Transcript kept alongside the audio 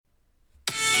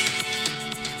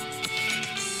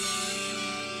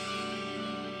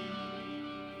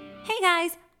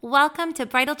Welcome to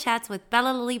Bridal Chats with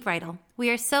Bella Lily Bridal.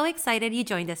 We are so excited you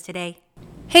joined us today.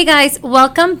 Hey guys,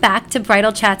 welcome back to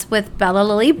Bridal Chats with Bella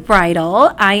Lily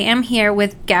Bridal. I am here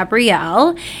with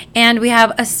Gabrielle, and we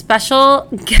have a special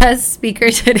guest speaker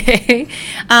today.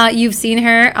 You've seen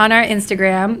her on our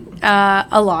Instagram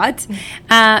a lot.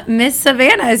 Miss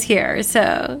Savannah is here.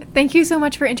 So thank you so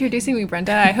much for introducing me,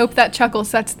 Brenda. I hope that chuckle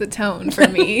sets the tone for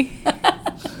me.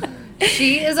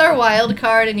 She is our wild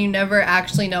card, and you never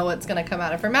actually know what's going to come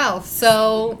out of her mouth.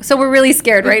 So we're really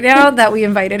scared right now that we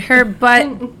invited her, but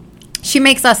she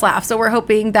makes us laugh. So we're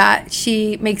hoping that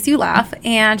she makes you laugh,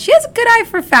 and she has a good eye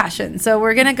for fashion. So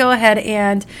we're going to go ahead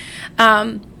and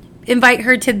invite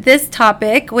her to this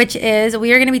topic, which is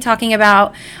we are going to be talking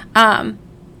about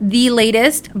the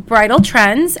latest bridal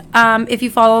trends. If you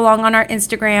follow along on our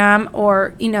Instagram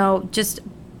or, just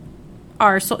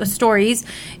our stories,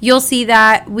 you'll see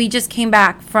that we just came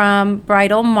back from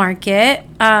Bridal Market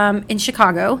in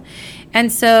Chicago.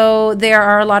 And so there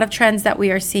are a lot of trends that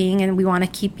we are seeing, and we want to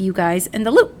keep you guys in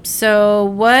the loop. So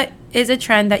what is a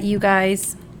trend that you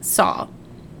guys saw?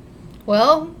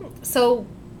 Well, so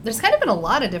there's kind of been a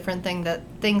lot of different things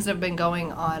that have been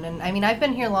going on. And I mean, I've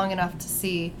been here long enough to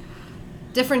see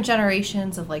different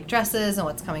generations of like dresses and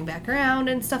what's coming back around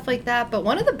and stuff like that. But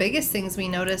one of the biggest things we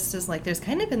noticed is like there's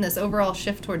kind of been this overall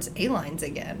shift towards A-lines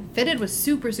again. Fitted was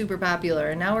super, super popular,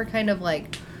 and now we're kind of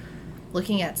like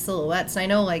looking at silhouettes. And I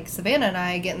know like Savannah and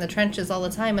I get in the trenches all the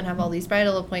time and have all these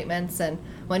bridal appointments, and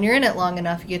when you're in it long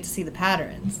enough, you get to see the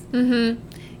patterns. Mm-hmm.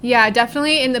 Yeah,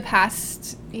 definitely in the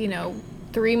past,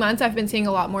 3 months, I've been seeing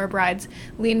a lot more brides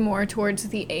lean more towards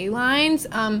the A-lines.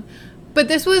 But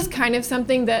this was kind of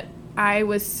something that I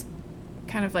was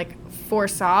kind of like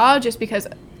foresaw, just because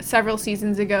several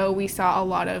seasons ago we saw a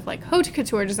lot of like haute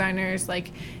couture designers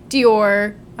like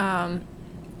Dior,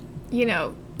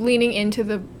 leaning into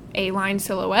the A-line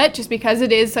silhouette, just because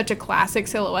it is such a classic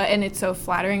silhouette and it's so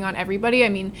flattering on everybody. I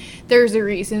mean, there's a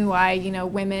reason why,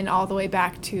 women all the way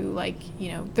back to like,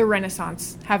 the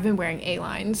Renaissance have been wearing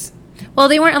A-lines. Well,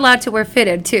 they weren't allowed to wear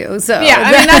fitted, too. So yeah,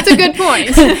 I mean, that's a good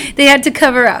point. They had to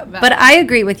cover up. But I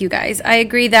agree with you guys. I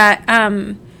agree that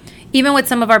even with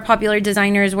some of our popular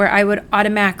designers where I would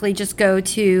automatically just go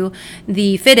to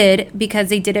the fitted because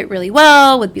they did it really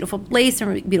well with beautiful lace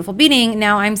and beautiful beading,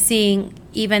 now I'm seeing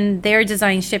even their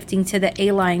design shifting to the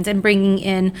A-lines and bringing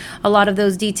in a lot of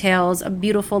those details of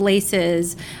beautiful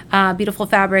laces, beautiful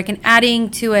fabric, and adding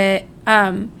to it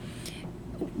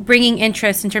bringing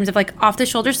interest in terms of like off the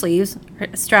shoulder sleeves.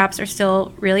 Straps are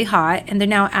still really hot, and they're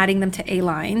now adding them to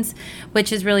A-lines,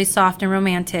 which is really soft and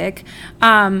romantic.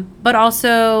 But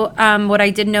also what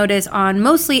I did notice on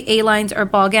mostly A-lines or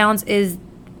ball gowns is,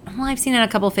 well, I've seen it in a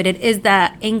couple fitted, is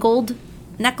that angled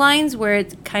necklines where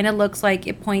it kind of looks like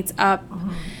it points up.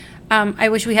 Mm-hmm. I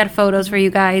wish we had photos for you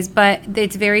guys, but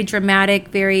it's very dramatic,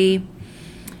 very,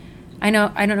 I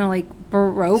don't know, like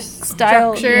Baroque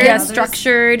style,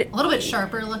 structured, a little bit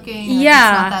sharper looking.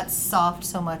 Yeah, it's not that soft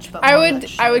so much. But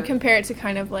I would compare it to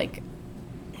kind of like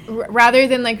rather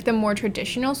than like the more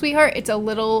traditional sweetheart, it's a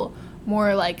little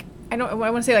more like I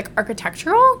want to say like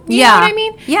architectural. You know what I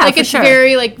mean? Yeah, like it's sure.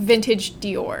 very like vintage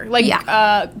Dior,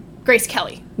 like Grace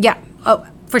Kelly. Yeah, oh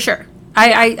for sure.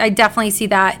 I definitely see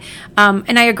that,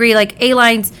 and I agree. Like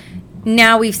A-lines,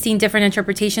 now we've seen different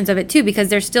interpretations of it too, because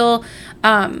they're still.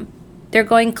 They're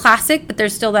going classic, but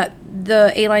there's still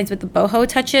the A-lines with the boho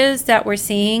touches that we're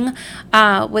seeing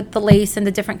with the lace and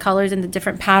the different colors and the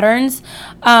different patterns.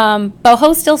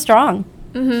 Boho's still strong.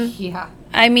 Mm-hmm. Yeah.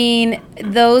 I mean,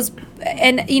 those,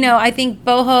 and, I think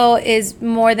boho is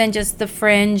more than just the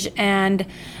fringe and,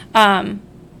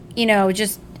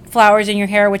 just flowers in your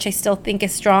hair, which I still think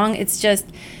is strong. It's just,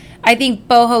 I think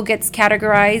boho gets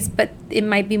categorized, but it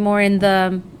might be more in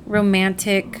the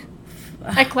romantic,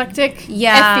 eclectic,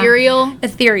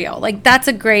 ethereal. Like that's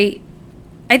a great.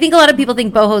 I think a lot of people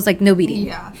think boho's like no beading.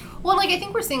 Yeah. Well, like I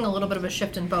think we're seeing a little bit of a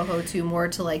shift in boho too, more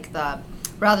to like the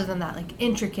rather than that like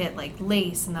intricate like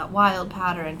lace and that wild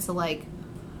pattern, to like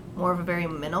more of a very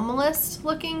minimalist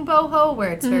looking boho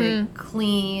where it's very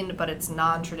clean but it's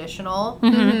non-traditional.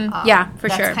 Mm-hmm. Yeah, for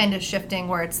sure. That's kind of shifting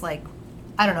where it's like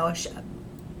I don't know,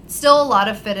 still a lot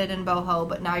of fitted in boho,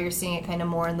 but now you're seeing it kind of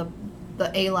more in the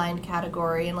A-line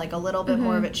category, and like a little bit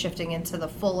more of it shifting into the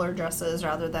fuller dresses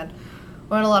rather than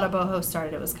when a lot of boho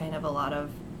started. It was kind of a lot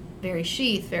of very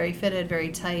sheath, very fitted,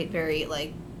 very tight, very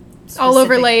like specific. All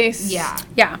over lace.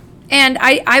 Yeah. And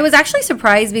I was actually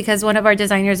surprised because one of our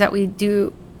designers that we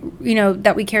do,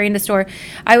 that we carry in the store,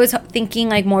 I was thinking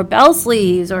like more bell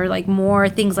sleeves or like more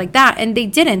things like that, and they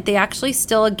didn't. They actually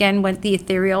still again went the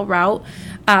ethereal route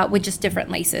with just different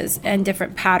laces and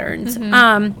different patterns.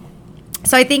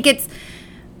 So I think it's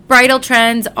bridal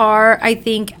trends are, I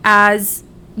think, as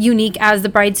unique as the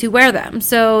brides who wear them.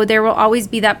 So there will always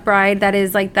be that bride that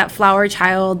is like that flower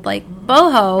child, like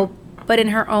boho, but in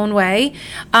her own way.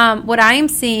 What I am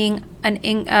seeing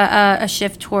a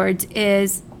shift towards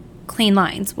is clean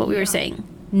lines, what we were saying.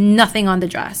 Nothing on the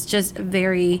dress, just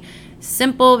very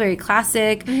simple, very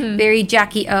classic, very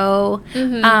Jackie O.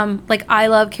 Like I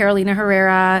love Carolina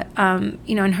Herrera,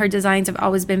 and her designs have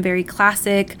always been very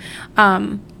classic.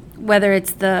 Whether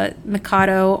it's the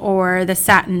Mikado or the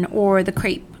satin or the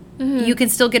crepe, you can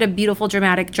still get a beautiful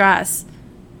dramatic dress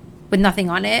with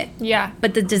nothing on it. Yeah.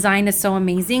 But the design is so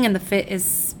amazing and the fit is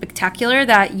spectacular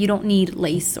that you don't need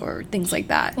lace or things like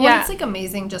that. Well, it's like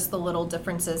amazing just the little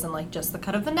differences in like just the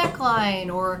cut of the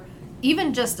neckline or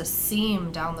even just a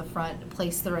seam down the front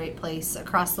placed the right place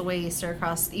across the waist or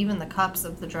across even the cups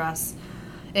of the dress.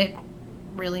 It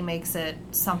really makes it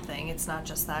something. It's not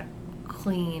just that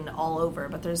clean all over,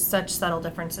 but there's such subtle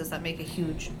differences that make a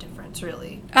huge difference,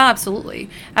 really. Absolutely.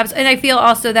 And I feel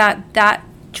also that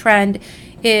trend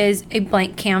is a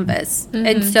blank canvas.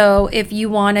 And so if you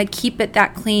want to keep it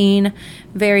that clean,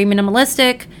 very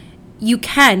minimalistic, you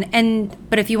can.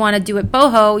 But if you want to do it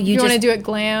boho, you want to do it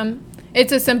glam.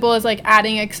 It's as simple as like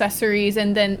adding accessories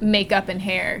and then makeup and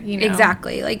hair,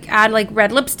 Exactly. Like add like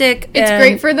red lipstick. It's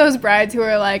great for those brides who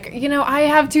are like, I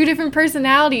have two different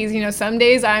personalities. Some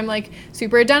days I'm like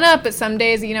super done up, but some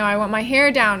days, I want my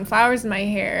hair down, flowers in my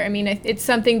hair. I mean, it's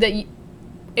something that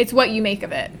it's what you make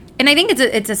of it. And I think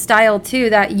it's a style too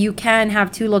that you can have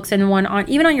two looks in one on,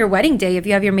 even on your wedding day if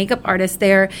you have your makeup artist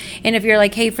there. And if you're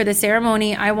like, hey, for the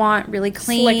ceremony, I want really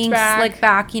clean, slick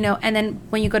back, and then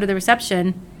when you go to the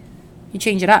reception, you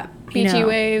change it up. Peachy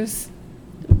waves.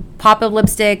 Pop of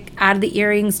lipstick, add the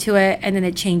earrings to it, and then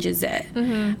it changes it.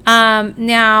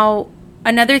 Now,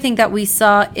 another thing that we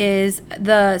saw is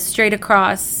the straight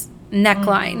across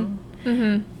neckline.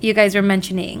 You guys were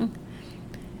mentioning.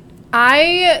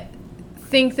 I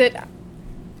think that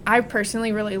I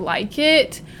personally really like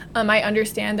it. I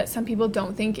understand that some people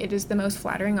don't think it is the most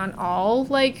flattering on all,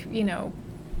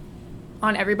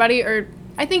 on everybody, or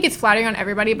I think it's flattering on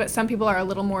everybody, but some people are a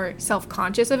little more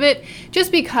self-conscious of it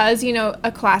just because,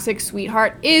 a classic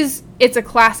sweetheart it's a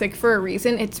classic for a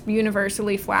reason. It's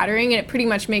universally flattering and it pretty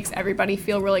much makes everybody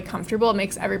feel really comfortable. It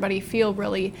makes everybody feel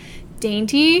really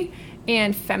dainty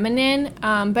and feminine.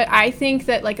 But I think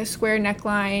that like a square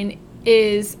neckline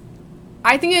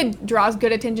I think it draws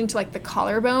good attention to like the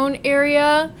collarbone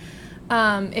area,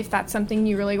 if that's something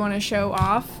you really want to show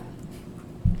off.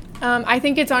 I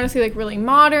think it's honestly like really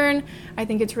modern. I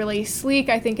think it's really sleek.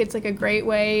 I think it's like a great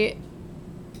way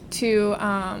to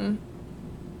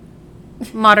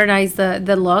modernize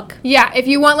the look. Yeah, if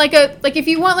you want like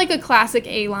a classic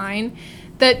A-line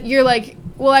that you're like,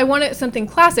 well, I want something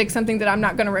classic, something that I'm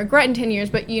not going to regret in 10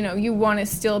 years, but you want to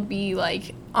still be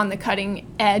like on the cutting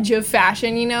edge of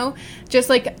fashion, just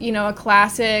like, a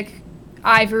classic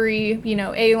ivory,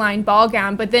 A-line ball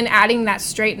gown, but then adding that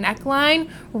straight neckline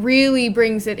really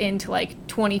brings it into like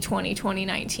 2020,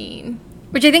 2019.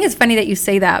 Which I think is funny that you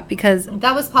say that because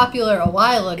that was popular a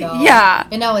while ago. Yeah.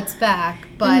 And now it's back,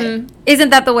 but isn't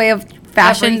that the way of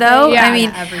fashion though? Yeah. I mean,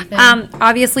 everything.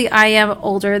 Obviously I am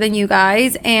older than you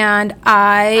guys and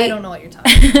I don't know what you're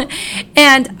talking about.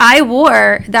 And I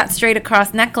wore that straight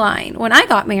across neckline when I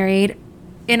got married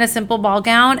in a simple ball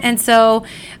gown. And so,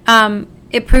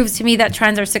 it proves to me that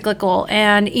trends are cyclical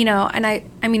and, and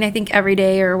I mean, I think every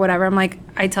day or whatever,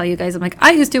 I tell you guys,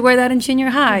 I used to wear that in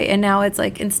junior high and now it's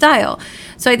like in style.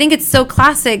 So I think it's so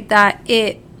classic that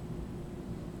it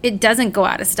doesn't go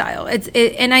out of style. It's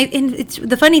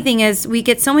the funny thing is we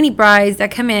get so many brides that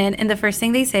come in and the first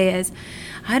thing they say is,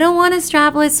 I don't want a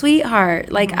strapless sweetheart.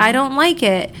 Like, I don't like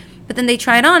it. But then they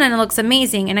try it on and it looks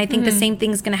amazing. And I think the same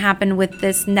thing's going to happen with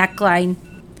this neckline.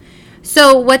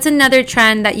 So what's another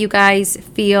trend that you guys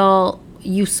feel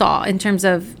you saw in terms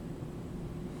of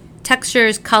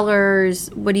textures, colors?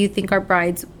 What do you think our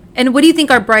brides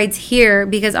here?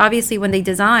 Because obviously when they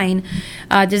design,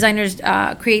 designers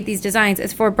create these designs,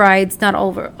 it's for brides not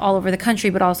all over the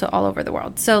country, but also all over the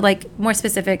world. So like more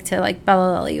specific to like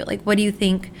Bella Lily, like what do you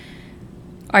think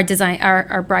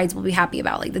our brides will be happy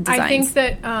about, like the designs? I think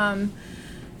that,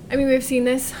 we've seen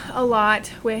this a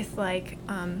lot with like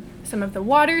some of the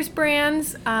Waters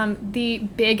brands, the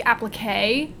big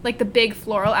applique, like the big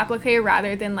floral applique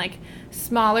rather than like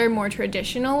smaller, more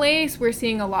traditional lace. We're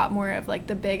seeing a lot more of like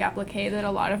the big applique that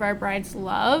a lot of our brides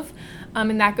love.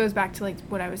 And that goes back to like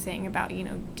what I was saying about,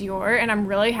 Dior. And I'm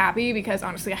really happy because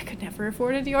honestly, I could never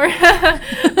afford a Dior.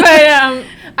 But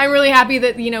I'm really happy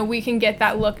that, we can get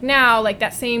that look now, like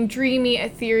that same dreamy,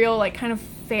 ethereal, like kind of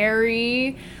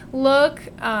fairy look.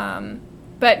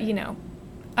 But,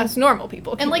 us normal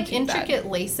people can And like achieve that. intricate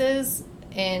laces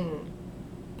in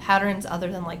patterns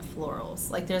other than like florals.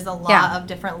 Like there's a lot Yeah. of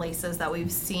different laces that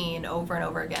we've seen over and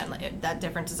over again that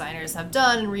different designers have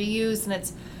done and reused, and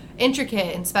it's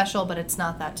intricate and special, but it's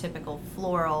not that typical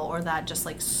floral or that just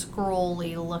like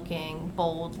scrolly looking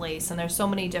bold lace. And there's so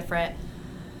many different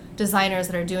designers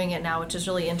that are doing it now, which is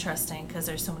really interesting because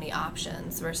there's so many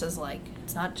options versus like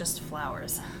it's not just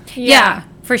flowers. Yeah,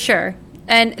 for sure.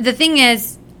 And the thing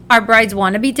is, our brides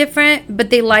want to be different, but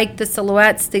they like the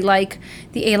silhouettes, they like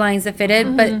the A-lines that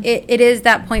fitted, but it is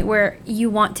that point where you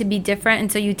want to be different,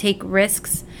 and so you take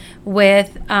risks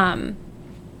with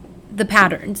the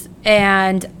patterns.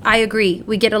 And I agree.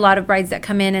 We get a lot of brides that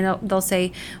come in and they'll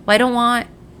say, well, I don't want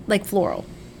like floral.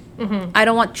 I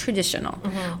don't want traditional.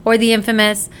 Or the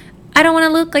infamous, I don't want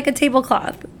to look like a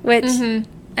tablecloth, which,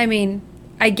 I mean,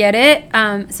 I get it.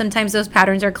 Sometimes those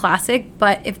patterns are classic,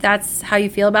 but if that's how you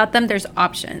feel about them, there's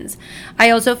options. I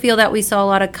also feel that we saw a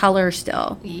lot of color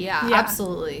still. Yeah, Yeah.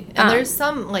 absolutely. And there's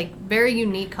some like very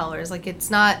unique colors. Like it's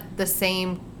not the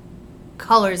same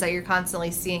colors that you're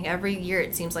constantly seeing every year.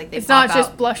 It seems like they It's pop not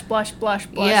just out. blush, blush, blush,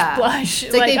 blush, Yeah. blush.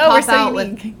 It's like they oh, we're pop so out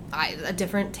unique. with a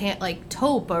different like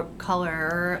taupe or color,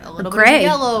 or a little bit gray. of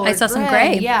yellow. Or I saw some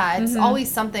gray. Yeah, it's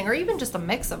always something, or even just a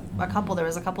mix of a couple. There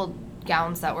was a couple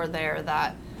gowns that were there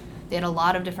that they had a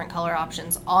lot of different color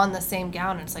options on the same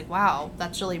gown. And it's like, wow,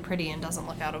 that's really pretty and doesn't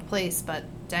look out of place, but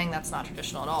dang, that's not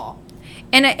traditional at all.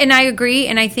 And I agree.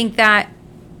 And I think that,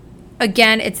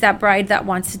 again, it's that bride that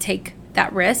wants to take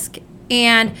that risk.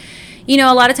 And, you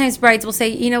know, a lot of times brides will say,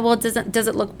 you know, well, does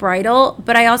it look bridal?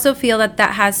 But I also feel that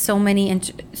has so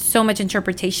much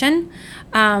interpretation.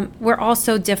 We're all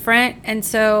so different. And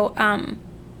so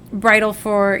bridal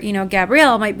for, you know,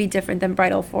 Gabrielle might be different than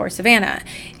bridal for Savannah.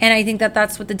 And I think that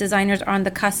that's what the designers are on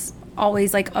the cusp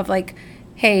always like of like,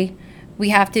 hey,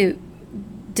 we have to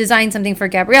design something for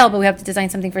Gabrielle, but we have to design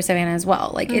something for Savannah as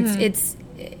well. Like it's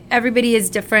everybody is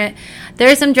different.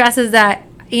 There are some dresses that,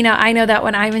 you know, I know that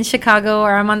when I'm in Chicago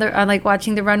or I'm on like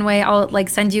watching the runway, I'll like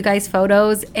send you guys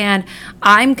photos and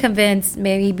I'm convinced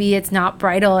maybe it's not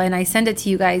bridal, and I send it to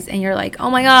you guys and you're like, oh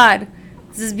my God,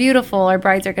 this is beautiful. Our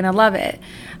brides are going to love it.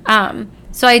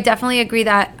 So I definitely agree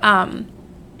that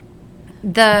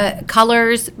the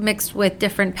colors mixed with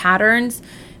different patterns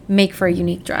make for a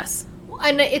unique dress.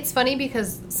 And it's funny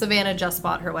because Savannah just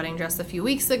bought her wedding dress a few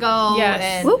weeks ago. Yes.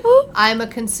 And Whoop, whoop. I'm a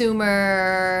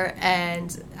consumer,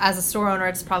 and as a store owner,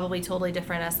 it's probably totally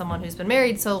different as someone who's been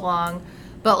married so long.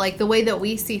 But like the way that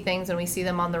we see things and we see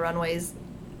them on the runways,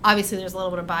 obviously there's a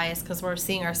little bit of bias because we're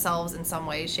seeing ourselves in some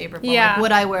way, shape, or form. Yeah. Like,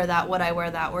 would I wear that? Would I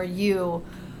wear that? Where you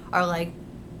are like,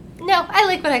 no, I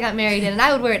like what I got married in, and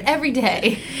I would wear it every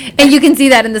day. And you can see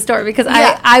that in the store because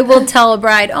Yeah. I will tell a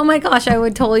bride, oh my gosh, I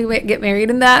would totally get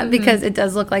married in that because it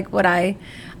does look like what I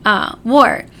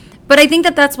wore. But I think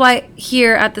that that's why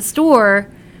here at the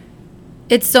store,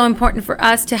 it's so important for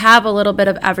us to have a little bit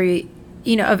of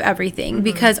everything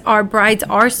because our brides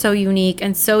are so unique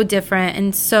and so different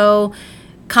and so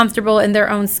comfortable in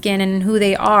their own skin and who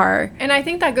they are. And I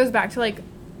think that goes back to like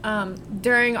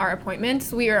during our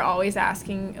appointments, we are always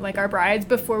asking like our brides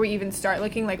before we even start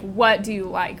looking, like, what do you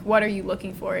like? What are you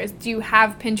looking for? Do you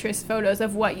have Pinterest photos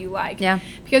of what you like? Yeah.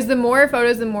 Because the more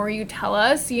photos, the more you tell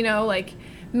us, you know, like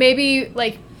maybe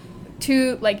like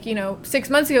 6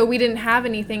 months ago, we didn't have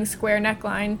anything square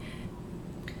neckline.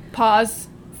 Pause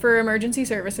for emergency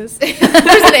services. There's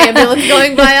an ambulance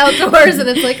going by outdoors, and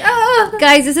it's like, ah.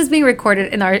 Guys, this is being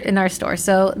recorded in our store,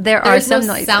 so there are There's some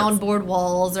no noises. soundboard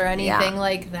walls or anything Yeah.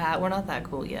 like that. We're not that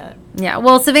cool yet. Yeah,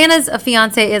 well, Savannah's a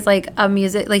fiance is like a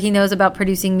music, like he knows about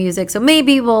producing music, so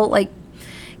maybe we'll like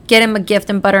get him a gift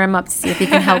and butter him up to see if he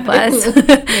can help us.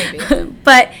 Maybe.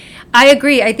 But I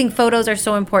agree. I think photos are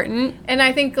so important. And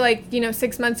I think,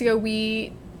 6 months ago,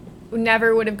 we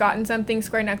never would have gotten something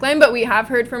square neckline, but we have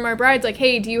heard from our brides, like,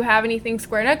 hey, do you have anything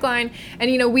square neckline?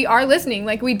 And, we are listening.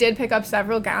 Like, we did pick up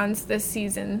several gowns this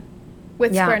season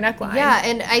with Yeah. square neckline. Yeah,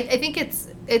 and I think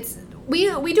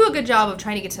we do a good job of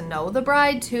trying to get to know the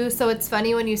bride, too, so it's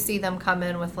funny when you see them come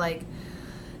in with, like,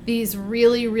 these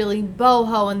really, really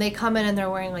boho, and they come in and they're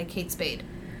wearing, like, Kate Spade.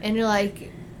 And you're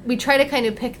like, we try to kind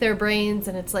of pick their brains,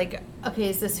 and it's like, okay,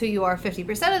 is this who you are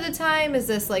 50% of the time? Is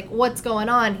this, like, what's going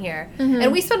on here? Mm-hmm.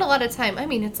 And we spend a lot of time, I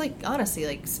mean, it's, like, honestly,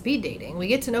 like, speed dating. We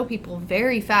get to know people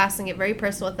very fast and get very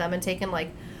personal with them and taking, like,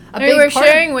 a And big we're part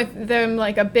sharing with them,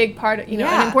 like, a big part, an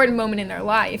Yeah. important moment in their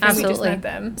life. And we Absolutely. just met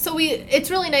them. So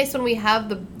it's really nice when we have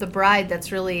the bride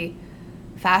that's really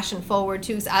fashion forward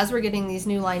too, 'cause as we're getting these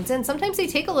new lines in, sometimes they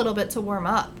take a little bit to warm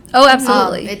up. Oh,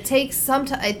 absolutely. It takes some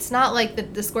time. It's not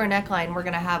like the square neckline we're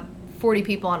gonna have 40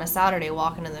 people on a Saturday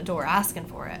walking in the door asking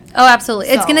for it. Oh, absolutely.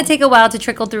 It's So- going to take a while to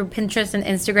trickle through Pinterest and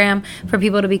Instagram for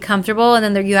people to be comfortable. And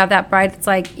then there you have that bride that's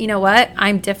like, you know what?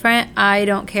 I'm different. I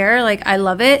don't care. Like, I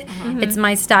love it. It's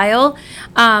my style.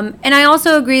 And I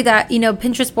also agree that, you know,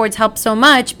 Pinterest boards help so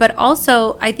much. But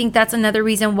also, I think that's another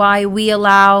reason why we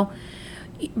allow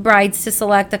brides to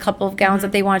select a couple of gowns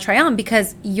that they want to try on,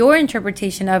 because your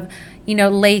interpretation of, you know,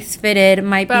 lace fitted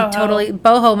might be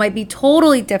boho might be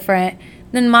totally different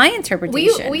than my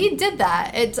interpretation. We did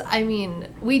that.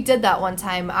 We did that one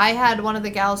time. I had one of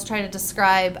the gals try to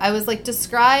describe. I was like,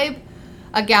 describe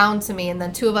a gown to me, and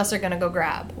then two of us are going to go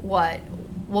grab what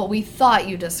we thought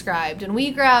you described. And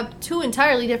we grabbed two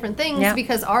entirely different things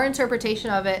because our interpretation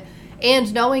of it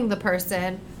and knowing the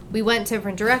person, we went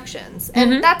different directions.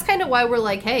 And that's kind of why we're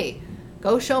like, hey,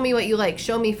 go show me what you like.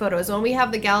 Show me photos. When we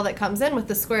have the gal that comes in with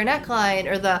the square neckline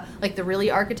or the really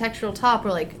architectural top,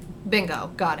 we're like,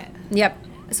 bingo, got it. Yep.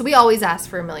 So we always ask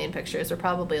for a million pictures. We're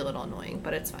probably a little annoying,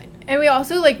 but it's fine. And we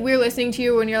also, like, we're listening to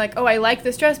you when you're like, oh, I like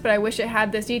this dress, but I wish it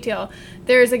had this detail.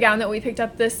 There's a gown that we picked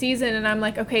up this season, and I'm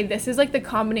like, okay, this is, like, the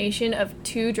combination of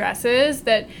two dresses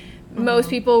that most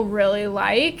people really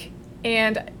like.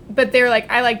 But they're like,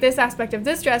 I like this aspect of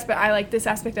this dress, but I like this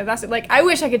aspect of that. Like, I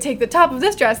wish I could take the top of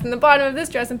this dress and the bottom of this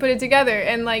dress and put it together.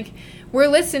 And, like, we're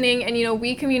listening, and, you know,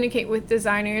 we communicate with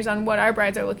designers on what our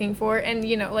brides are looking for. And,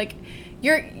 you know, like,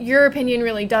 your opinion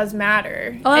really does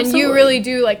matter. Oh, and you really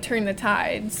do, like, turn the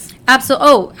tides.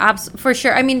 Absolutely. For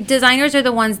sure. I mean, designers are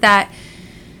the ones that,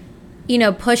 you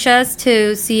know, push us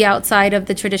to see outside of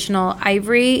the traditional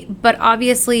ivory. But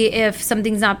obviously, if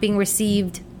something's not being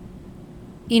received,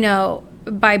 you know,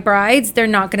 by brides, they're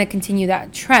not going to continue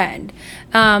that trend.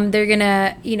 They're going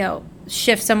to, you know,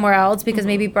 shift somewhere else because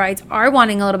maybe brides are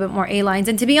wanting a little bit more A-lines.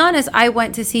 And to be honest, I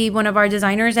went to see one of our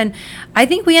designers, and I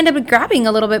think we ended up grabbing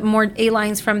a little bit more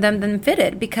A-lines from them than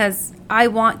fitted, because I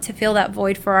want to fill that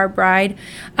void for our bride,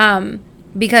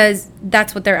 because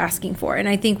that's what they're asking for. And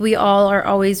I think we all are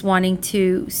always wanting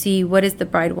to see what is the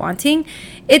bride wanting.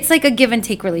 It's like a give and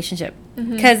take relationship,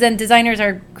 because then designers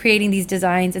are creating these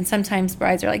designs, and sometimes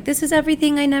brides are like, this is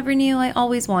everything I never knew I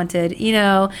always wanted, you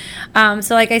know.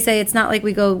 So like I say, it's not like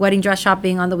we go wedding dress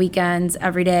shopping on the weekends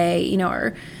every day, you know,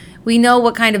 or we know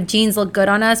what kind of jeans look good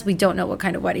on us. We don't know what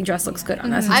kind of wedding dress looks good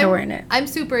on us until we're in it. I'm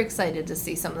super excited to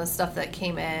see some of the stuff that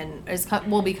came in,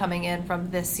 will be coming in from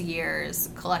this year's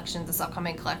collection, this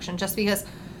upcoming collection, just because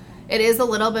it is a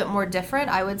little bit more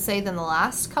different, I would say, than the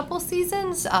last couple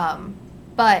seasons.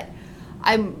 But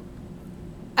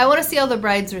I want to see how the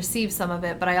brides receive some of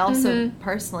it, but I also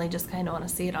personally just kind of want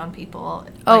to see it on people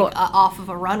off of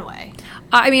a runway.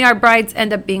 I mean, our brides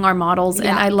end up being our models, and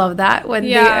I love that when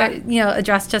they, you know, a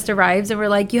dress just arrives and we're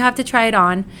like, you have to try it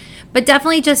on. But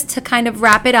definitely, just to kind of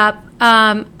wrap it up,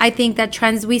 I think that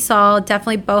trends we saw,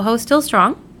 definitely boho still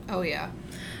strong. Oh yeah.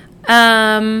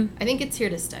 I think it's here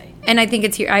to stay, and I think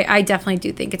it's here. I definitely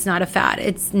do think it's not a fad.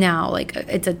 It's now like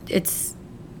it's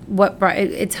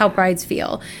how brides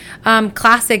feel.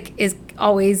 Classic is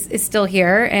still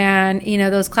here, and you know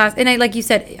those like you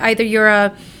said, either you're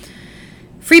a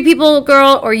Free People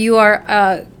girl or you are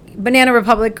a Banana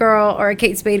Republic girl or a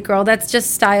Kate Spade girl. That's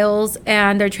just styles,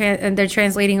 and they're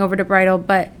translating over to bridal.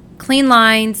 But clean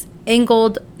lines,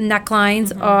 angled necklines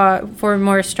for a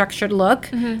more structured look,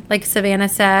 like Savannah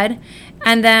said,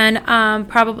 and then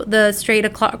probably the straight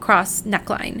across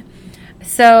neckline.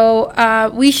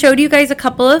 So we showed you guys a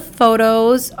couple of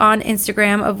photos on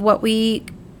Instagram of what we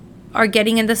are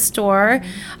getting in the store.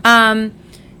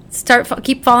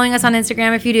 Keep following us on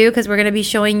Instagram if you do, because we're going to be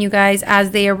showing you guys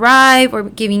as they arrive or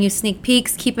giving you sneak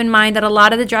peeks. Keep in mind that a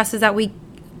lot of the dresses that we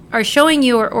are showing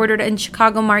you or ordered in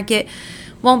Chicago market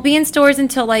won't be in stores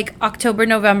until like October,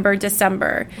 November,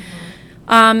 December.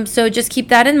 So just keep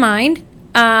that in mind.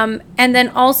 And then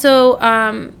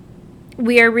also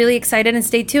we are really excited, and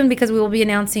stay tuned because we will be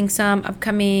announcing some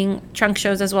upcoming trunk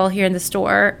shows as well here in the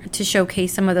store to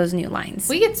showcase some of those new lines.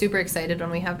 We get super excited when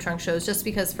we have trunk shows, just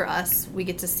because for us, we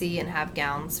get to see and have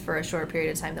gowns for a short period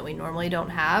of time that we normally don't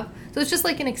have. So it's just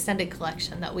like an extended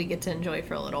collection that we get to enjoy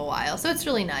for a little while. So it's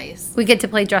really nice. We get to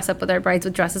play dress up with our brides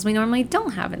with dresses we normally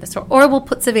don't have in the store. Or we'll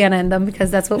put Savannah in them because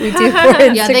that's what we do for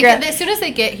Instagram. Yeah, as soon as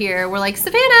they get here, we're like,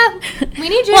 Savannah, we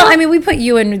need you. Well, I mean, we put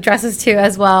you in dresses too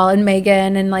as well, and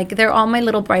Megan, and like they're all my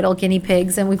little bridal guinea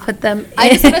pigs, and we put them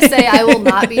I just want to say I will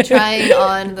not be trying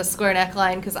on the square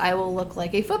neckline because I will look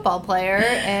like a football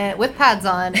player with pads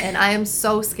on, and I am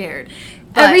so scared.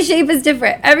 But Every shape is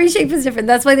different.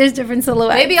 That's why there's different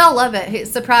silhouettes. maybe I'll love it. Hey,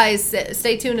 surprise.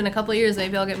 Stay tuned in a couple of years.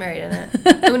 Maybe I'll get married in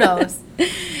it. Who knows?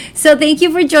 So thank you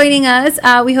for joining us.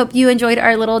 We hope you enjoyed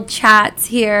our little chats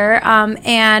here.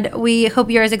 And we hope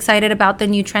you're as excited about the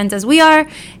new trends as we are.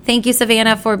 Thank you,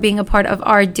 Savannah, for being a part of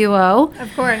our duo.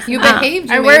 Of course. You behaved.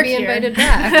 You I may work be here. invited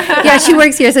back. Yeah, she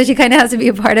works here, so she kind of has to be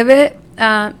a part of it.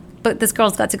 But this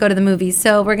girl's got to go to the movies.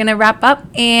 So we're going to wrap up,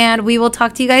 and we will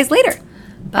talk to you guys later.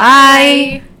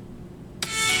 Bye.